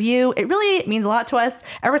us a review, it really means a lot to us.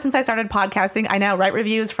 Ever since I started podcasting, I now write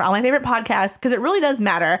reviews for all my favorite podcasts because it really does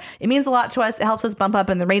matter. It means a lot to us. It helps us bump up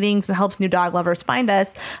in the ratings and helps new dog lovers find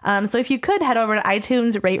us. So if you could head over to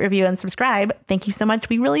iTunes, rate, review, and subscribe, thank you so much.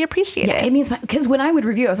 We really appreciate it. It means, because when I would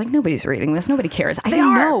review, I was like, nobody's reading this. Nobody cares. I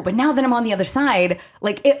didn't know. But now that I'm on the other side,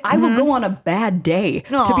 like I will go on a bad day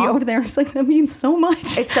to be over there. It's like, that means so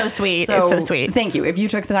much. It's so sweet. It's so sweet. Thank you. If you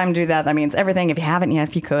took the time to do that, that means everything. If you haven't yet,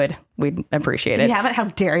 if you could, we'd appreciate it. If you haven't, how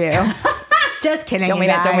dare you? Just kidding. Don't mean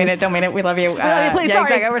it. We love you. Please, yeah,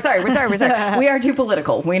 sorry. exactly. We're sorry. We are too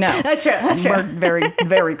political. We know. That's true. We're very,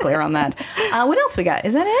 very clear on that. What else we got?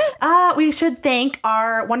 Is that it? We should thank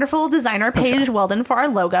our wonderful designer, Paige Weldon, for our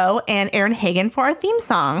logo, and Aaron Hagen for our theme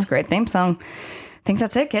song. Great theme song. I think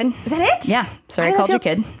that's it, kid. Is that it? Yeah. Sorry I called you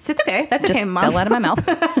kid. It's okay. That's Just okay, Mom. fell out of my mouth.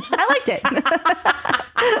 I liked it.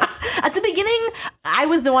 At the beginning, I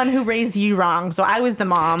was the one who raised you wrong, so I was the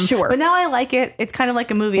mom. Sure. But now I like it. It's kind of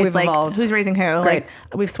like a movie. We've it's like, evolved. who's raising who? Right. Like,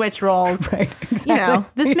 we've switched roles. Right, exactly. You know,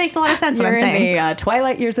 this makes a lot of sense what You're I'm saying. in the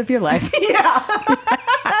twilight years of your life.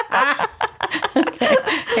 Yeah. Okay.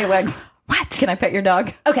 Hey, Wegs. What? Can I pet your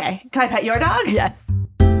dog? Okay. Can I pet your dog? Yes.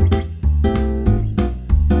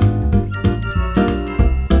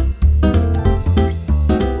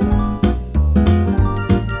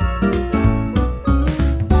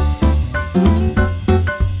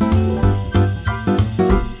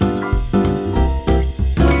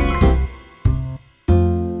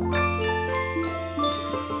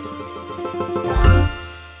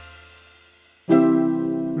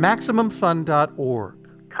 MaximumFun.org.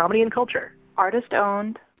 Comedy and culture. Artist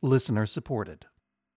owned. Listener supported.